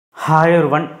Hi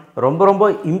everyone, ரொம்ப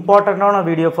இம்பார்ட்டன்டான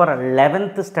video for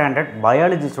 11th standard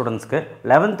biology ஸ்டூடெண்ட்ஸ்க்கு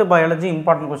 11th biology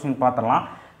important question பார்த்தறலாம்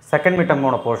second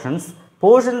மிட்டமோட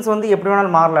portions வந்து எப்படி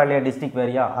வேணாலும் மாறலாம் இல்லையா டிஸ்ட்ரிக்ட்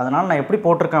வேரியா அதனால நான் எப்படி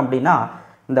போட்டுருக்கேன் அப்படின்னா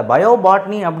இந்த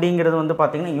பயோபாட்னி அப்படிங்கிறது வந்து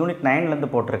பார்த்தீங்கன்னா யூனிட்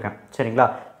 9லேருந்து போட்டிருக்கேன் சரிங்களா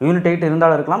யூனிட் 8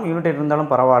 இருந்தாலும் இருக்கலாம் யூனிட் 8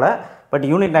 இருந்தாலும் பரவாயில்ல பட்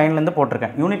யூனிட் 9லேருந்து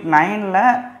போட்டிருக்கேன் யூனிட் 9ல்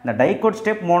இந்த dicot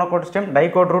step மோனோகோட் step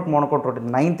dicot root மோனோகோட் root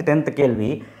 9th 10th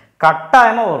கேள்வி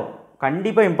கட்டாயமாக வரும்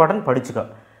கண்டிப்பாக இம்பார்ட்டன்ட் படிச்சுக்கோ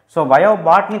ஸோ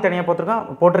பயோபாட்னி தனியாக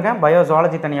போட்டிருக்கேன்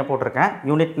பயோஜாலஜி தனியாக போட்டிருக்கேன்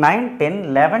யூனிட் 9 10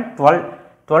 11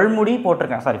 12 முடி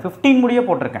போட்டிருக்கேன் சாரி 15 முடியே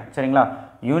போட்டிருக்கேன் சரிங்களா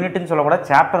யூனிட்னு சொல்லக்கூடாது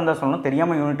சாப்டர் இருந்தால் சொல்லணும்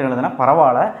தெரியாமல் யூனிட் எழுதுனா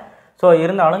பரவாயில்ல ஸோ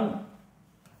இருந்தாலும்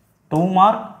 2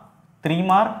 mark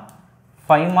 3 mark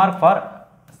 5 mark for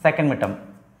second midterm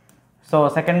so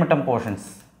second midterm portions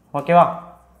ஓகேவா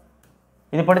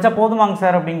இது படித்தா போதுமாங்க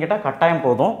சார் அப்படின்னு கேட்டால் கட்டாயம்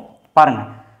போதும்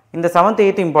பாருங்கள் இந்த 7th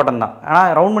 8th இம்பார்ட்டன்ட் தான் ஆனால்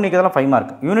ரவுண்ட் பண்ணிக்கிறதுல 5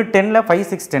 மார்க் யூனிட் 10ல் 5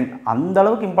 6 10 அந்த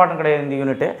அளவுக்கு இம்பார்ட்டன்ட் கிடையாது இந்த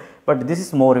unit but this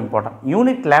is more important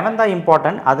unit 11 தான்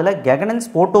இம்பார்ட்டன்ட் அதில் கெகனன்ஸ்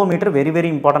photometer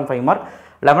very important 5 mark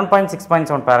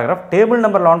 11.6.7 paragraph table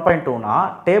number 11.2னா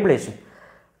tabulation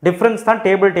difference தான்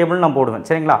டேபிள் நான் போடுவேன்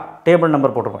சரிங்களா டேபிள்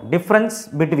நம்பர் போட்டுருவேன் டிஃப்ரென்ஸ்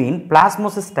பிட்வீன்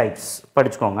பிளாஸ்மோசிஸ் டைப்ஸ்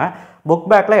படிச்சுக்கோங்க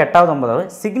புக் பேக்கில் 8வது 9வது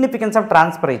significance of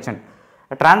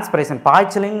transpiration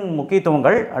பாய்ச்சலின்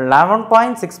முக்கியத்துவங்கள்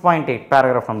 11.6.8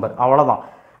 paragraph number அவ்வளோதான்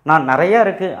நான் நிறையா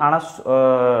இருக்குது ஆனால்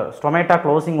ஸ்டொமேட்டா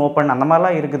க்ளோசிங் ஓப்பன் அந்த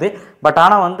மாதிரிலாம் இருக்குது பட்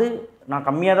ஆனால் வந்து நான்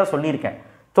கம்மியாக தான் சொல்லியிருக்கேன்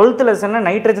 12th லெசனில்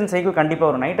நைட்ரஜன் சைக்கிள் கண்டிப்பாக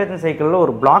வரும் நைட்ரஜன் சைக்கிளில்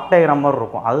ஒரு பிளாக் டயக்ராம் மாதிரி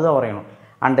இருக்கும் அதுதான் வரையணும்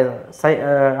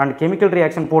அண்ட் கெமிக்கல்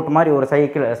ரியாக்ஷன் போட்டு மாதிரி ஒரு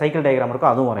சைக்கிள் டயக்ராம்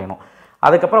இருக்கும் அதுவும் வரையணும்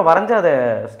அதுக்கப்புறம் வரைஞ்சி அதை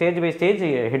ஸ்டேஜ் பை ஸ்டேஜ்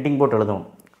ஹெட்டிங் போட்டு எழுதுவோம்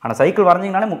ஆனால் சைக்கிள்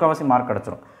வரைஞ்சிங்கனாலே முக்கால்வாசி மார்க்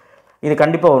கிடச்சிரும் இது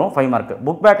கண்டிப்பாக வரும் 5 மார்க்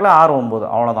புக் பேக்கில் 6 9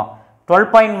 அவ்வளோதான்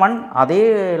 12.1 அதே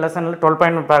லெசனில்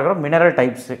 12.1 பேராகிராஃப் மினரல்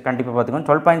டைப்ஸ் கண்டிப்பாக பார்த்துக்கோங்க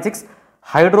 12.6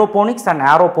 ஹைட்ரோபோனிக்ஸ் அண்ட்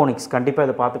ஏரோபோனிக்ஸ் கண்டிப்பாக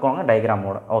இதை பார்த்துக்கோங்க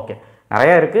டயக்ராமோட ஓகே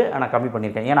நிறையா இருக்குது ஆனால் கம்மி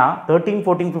பண்ணியிருக்கேன் ஏன்னா 13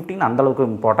 14 15 அந்தளவுக்கு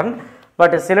இம்பார்ட்டன்ட்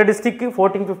பட் சில டிஸ்ட்ரிக்கு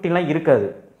 14 15லாம் இருக்காது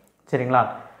சரிங்களா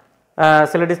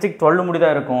சில டிஸ்ட்ரிக் 12 முடி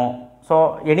தான் இருக்கும் ஸோ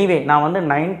எனிவே நான் வந்து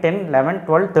 9 10 11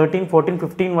 12 13 14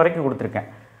 15 வரைக்கும் கொடுத்துருக்கேன்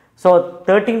so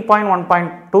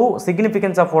 13.1.2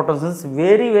 significance of ஃபோட்டோசின்ஸ்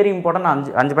very important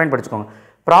 5 point படிச்சுக்கோங்க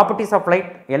ப்ராப்பர்ட்டிஸ் ஆஃப் லைட்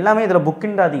எல்லாமே இதில்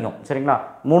புக்கின் தான் அதிகம் சரிங்களா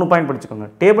 3 பாயிண்ட் படிச்சுக்கோங்க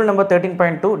டேபிள் நம்பர்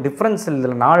 13.2 டிஃப்ரென்ஸ்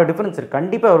இதில் 4 டிஃப்ரென்ஸ் இருக்குது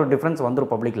கண்டிப்பாக ஒரு டிஃப்ரென்ஸ்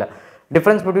வந்துடும் பப்ளிக்கில்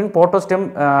difference between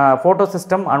photo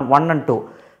system and 1 and 2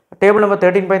 table number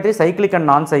 13.3 cyclic and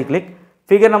நான் cyclic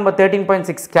figure number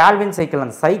 13.6 Calvin cycle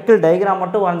அந்த சைக்கிள் டயக்ராம்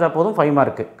மட்டும் வரைஞ்சால் போதும் 5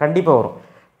 மார்க்கு கண்டிப்பாக வரும்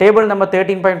table number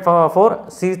 13.4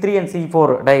 C3 and C4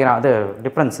 diagram அது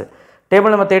difference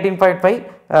table number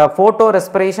 13.5 photo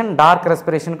respiration dark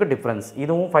ரெஸ்பிரேஷனுக்கு difference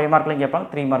இதுவும் 5 மார்க்லையும் கேட்பாங்க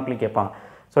 3 மார்க்லையும் கேட்பாங்க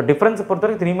ஸோ டிஃப்ரென்ஸ்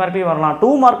பொறுத்தவரைக்கும் 3 மார்க்லையும் வரலாம்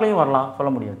 2 மார்க்லையும் வரலாம்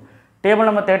சொல்ல முடியாது table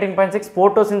number 13.6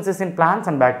 ஃபோட்டோசின்சிஸ் in plants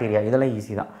and bacteria இதெல்லாம்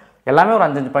ஈஸி தான் எல்லாமே ஒரு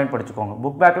 5 பாயிண்ட் படிச்சுக்கோங்க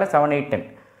புக் பேக்கில் 7 8 10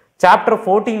 சாப்டர்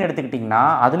 14 எடுத்துக்கிட்டிங்கன்னா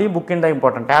அதுலேயும் புக் தான்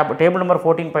important table number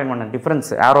 14.1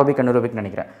 difference aerobic anaerobic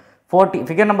நினைக்கிறேன்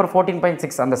ஃபிகர் நம்பர்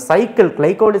 14.6 அந்த சைக்கிள்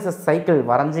கிளைகோலிசிஸ் சைக்கிள்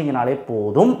வரைஞ்சிங்கனாலே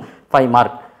போதும் 5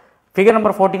 மார்க் ஃபிகர்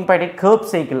நம்பர் 14.8 கர்ப்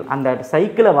சைக்கிள் அந்த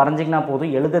சைக்கிளை வரைஞ்சிங்கன்னா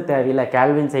போதும் எழுத தேவையில்லை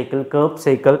கேல்வின் சைக்கிள் கர்ப்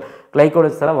சைக்கிள்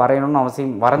கிளைகோலிசிஸ் எல்லாம் வரையணும்னு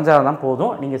அவசியம் வரைஞ்சால் தான்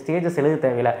போதும் நீங்கள் ஸ்டேஜஸ் எழுத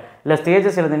தேவையில்லை இல்லை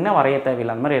ஸ்டேஜஸ் எழுதிங்கன்னா வரைய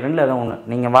தேவையில்லை அந்த மாதிரி ரெண்டில் எதுவும் ஒன்று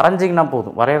நீங்கள் வரைஞ்சிங்கன்னா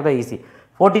போதும் வரைகிறதா ஈஸி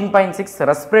 14.6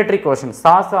 ரெஸ்பிரேட்டரி கொஷின்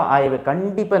சாச ஆய்வு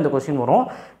கண்டிப்பாக இந்த கொஷின் வரும்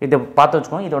இதை பார்த்து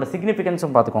வச்சுக்கோங்க இதோட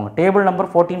சிக்னிஃபிகன்ஸும் பார்த்துக்கோங்க டேபிள் நம்பர்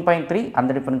 14.3 அந்த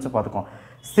டிஃபரன்ஸும் பார்த்துக்கோங்க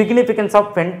significance of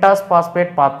pentas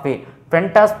phosphate pathway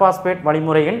pentas phosphate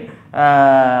வழிமுறையின்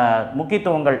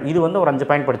முக்கியத்துவங்கள் இது வந்து ஒரு 5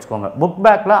 பாயிண்ட் படிச்சுக்கோங்க புக்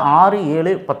பேக்கில் 6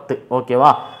 7 10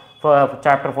 ஓகேவா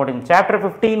சாப்டர் 14 சாப்டர்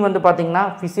 15 வந்து பார்த்தீங்கன்னா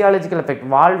ஃபிசியாலஜிக்கல் எஃபெக்ட்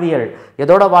வாழ்வியல்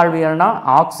எதோட வாழ்வியல்னா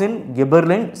ஆக்சின்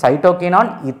கிபர்லின்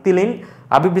சைட்டோகினான் இத்திலின்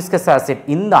அபிபிஸ்கஸ் ஆசிட்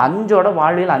இந்த 5ஓட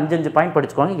வாழ்வியல் 5 பாயிண்ட்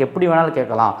படிச்சுக்கோங்க எப்படி வேணாலும்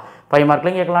கேட்கலாம் 5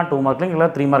 மார்க்லையும் கேட்கலாம் 2 மார்க்லையும்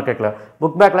கேட்கலாம் 3 மார்க் கேட்கலாம்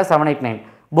புக் பேக்கில் 7 8 9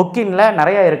 புக்கின்ல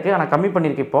நிறையா இருக்குது ஆனால் கம்மி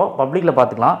பண்ணியிருக்கு இப்போது பப்ளிக்கில்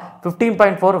பார்த்துக்கலாம்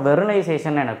 15.4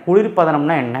 வெர்னைசேஷன் என்ன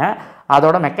குளிர்பதனம்னா என்ன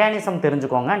அதோட மெக்கானிசம்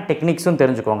தெரிஞ்சுக்கோங்க டெக்னிக்ஸும்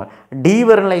தெரிஞ்சுக்கோங்க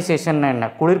டீவெர்னலைசேஷன் என்ன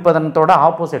குளிர்பதனத்தோட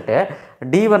ஆப்போசிட்டு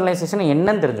டீவெர்னலைசேஷன்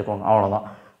என்னன்னு தெரிஞ்சுக்கோங்க அவ்வளோதான்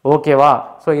ஓகேவா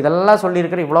ஸோ இதெல்லாம்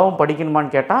சொல்லியிருக்கிற இவ்வளவும்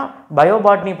படிக்கணுமான்னு கேட்டால்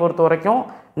பயோபாட்னி பொறுத்த வரைக்கும்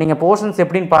நீங்கள் போர்ஷன்ஸ்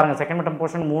எப்படின்னு பாருங்கள் செகண்ட் மிட்டம்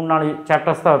போர்ஷன் 3-4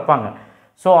 சாப்டர்ஸ் தான் வைப்பாங்க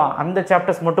ஸோ அந்த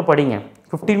சாப்டர்ஸ் மட்டும் படிங்க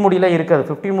 15 முடியெலாம் இருக்காது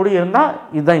 15 முடி இருந்தால்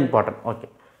இதுதான் important okay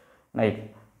right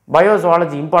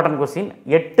biozoology important question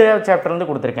 8வது சாப்டர்லேருந்து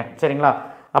கொடுத்துருக்கேன் சரிங்களா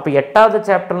அப்போ 8வது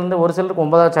சாப்டர்லேருந்து ஒரு சிலருக்கு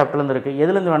 9வது சாப்டர்லேருந்து இருக்குது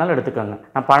எதுலேருந்து வேணாலும் எடுத்துக்கோங்க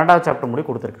நான் 12வது சாப்டர் முடி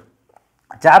கொடுத்துருக்கேன்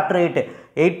chapter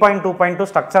 8.2.2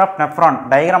 structure of nephron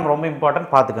diagram ரொம்ப இம்பார்ட்டன்ட்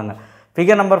பார்த்துக்கோங்க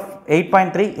figure number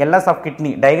 8.3 LS of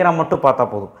kidney diagram மட்டும் பார்த்தா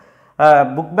போதும்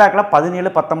புக் பேக்கில்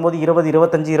 17 19 20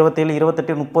 25 27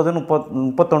 28 30 31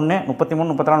 33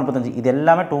 34 35 இது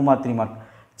எல்லாமே 2 மார்க் 3 மார்க்.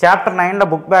 சாப்டர் 9ல்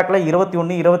புக் பேக்கில்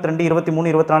 21 22 23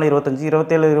 24 25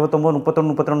 27 29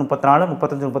 31 32 34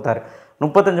 35 36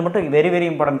 35 மட்டும் வெரி வெரி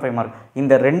இம்பார்ட்டன்ட் 5 மார்க்.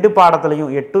 இந்த 2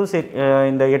 பாடத்துலையும் 8 சரி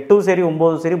இந்த 8 சரி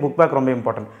 9 சரி புக் பேக் ரொம்ப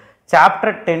இம்பார்ட்டன்ட்.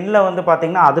 சாப்டர் 10ல் வந்து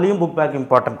பார்த்தீங்கன்னா அதுலேயும் புக் பேக்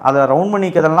இம்பார்ட்டன்ட். அதை round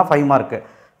பண்ணிக்கிறதெல்லாம் 5 mark.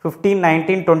 15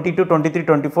 19 22 23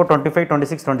 24 25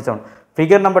 26 27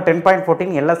 figure number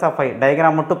 10.14 LS of 5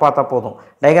 diagram மட்டும் பார்த்தா போதும்.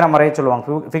 டயக்ராம் வரைய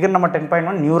சொல்லுவாங்க. ஃபிகர் நம்பர்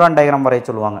 10.1 நியூரான் டயக்ராம் வரைய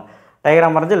சொல்லுவாங்க.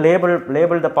 டயக்ராம் வரைஞ்சி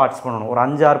லேபிள் த பார்ட்ஸ் பண்ணணும். ஒரு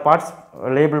 5-6 பார்ட்ஸ்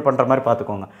லேபிள் பண்ணுற மாதிரி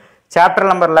பார்த்துக்கோங்க. சாப்டர்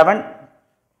நம்பர் 11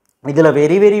 இதில்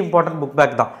very very important book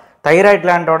back தான். தைராய்ட்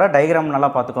கிளாண்டோட டயக்ராம் நல்லா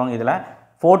பார்த்துக்கோங்க. இதில்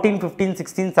 14 15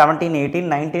 16 17 18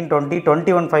 19 20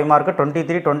 21 5 மார்க்கு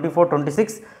 23 24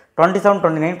 26 27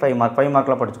 29 5 மார்க் 5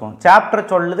 மார்க்கில் படிச்சுக்கோங்க. சாப்டர்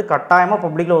சொல்லுது கட்டாயமாக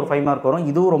பப்ளிக்கில் ஒரு 5 மார்க் வரும்.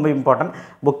 இதுவும் ரொம்ப இம்பார்ட்டன்ட்.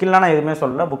 புக்கில்லாம் நான் எதுவுமே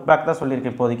சொல்லலை, புக் பேக் தான்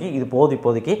சொல்லியிருக்கேன் இப்போதைக்கு. இது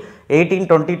இப்போதைக்கு 18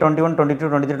 20 21 22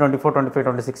 23 24 25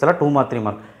 26 எல்லாம் 2 மார்க் 3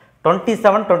 மார்க்.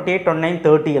 27 28 29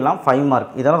 30 எல்லாம் 5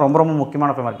 மார்க். இதெல்லாம் ரொம்ப ரொம்ப முக்கியமான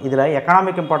 5 மார்க். இதில்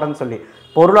எக்கனாமிக் இம்பார்ட்டன்ஸ் சொல்லி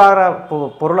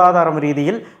பொருளாதாரம்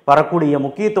ரீதியில் வரக்கூடிய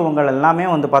முக்கியத்துவங்கள் எல்லாமே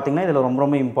வந்து பார்த்திங்கன்னா இதில் ரொம்ப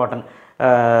ரொம்ப இம்பார்ட்டன்ட்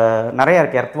நிறையா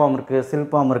இருக்குது. எர்த்வாம் இருக்குது,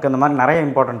 சில்பாம் இருக்குது, அந்த மாதிரி நிறைய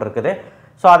இம்பார்ட்டன்ட் இருக்குது.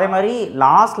 ஸோ அதே மாதிரி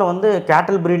லாஸ்ட்டில் வந்து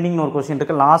கேட்டில் ப்ரீடிங்னு ஒரு கொஸ்டின்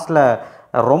இருக்குது. லாஸ்ட்டில்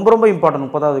ரொம்ப ரொம்ப இம்பார்ட்டன்ட்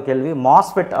 30வது கேள்வி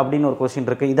மாஸ்பெட் அப்படின்னு ஒரு கொஸ்டின்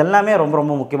இருக்குது. இதெல்லாமே ரொம்ப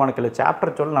ரொம்ப முக்கியமான கேள்வி.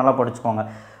 சாப்டர் சொல் நல்லா படிச்சுக்கோங்க.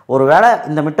 ஒரு வேளை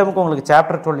இந்த மிட்டமுக்கு உங்களுக்கு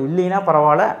சாப்டர் சொல் இல்லைன்னா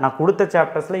பரவாயில்ல, நான் கொடுத்த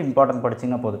சாப்டர்ஸில் இம்பார்ட்டன்ட்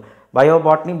படிச்சிங்கன்னா போதும்.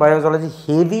 பயோபாட்னி பயோசாலஜி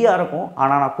ஹெவியாக இருக்கும்.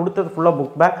 ஆனால் நான் கொடுத்தது ஃபுல்லாக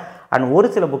புக் பேக் அண்ட் ஒரு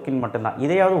சில புக்கின் மட்டும்தான்.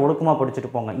 இதையாவது ஒழுக்கமாக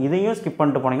படிச்சுட்டு போங்க. இதையும் ஸ்கிப்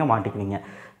பண்ணிட்டு போனீங்க மாட்டிக்குவீங்க.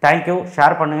 தேங்க்யூ.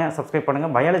 ஷேர் பண்ணுங்கள், சப்ஸ்கிரைப்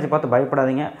பண்ணுங்கள். பயாலஜி பார்த்து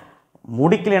பயப்படாதீங்க.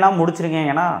 முடிக்கலைன்னா முடிச்சிருங்க.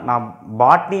 ஏன்னா நான்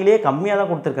பாட்னிலே கம்மியாக தான்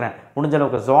கொடுத்துருக்குறேன். முடிஞ்ச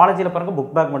அளவுக்கு ஜுவாலஜியில் பாருங்கள்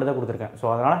புக் பேக் மட்டும் தான் கொடுத்துருக்கேன். ஸோ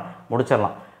அதனால்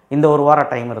முடிச்சிடலாம். இந்த ஒரு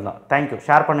வாரம் டைம் இருந்தால். தேங்க்யூ.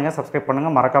 ஷேர் பண்ணுங்கள், சப்ஸ்கிரைப்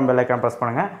பண்ணுங்கள், மறக்காம பெல் ஐக்கான் ப்ரெஸ்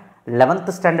பண்ணுங்கள்.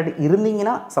 11th ஸ்டாண்டர்ட்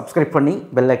இருந்தீங்கன்னா சப்ஸ்கிரைப் பண்ணி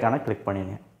பெல் ஐக்கானை கிளிக்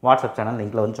பண்ணிடுங்க. வாட்ஸ்அப் சேனல்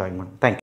லிங்கில் வந்து ஜாயின் பண்ணுங்கள். தேங்க்யூ.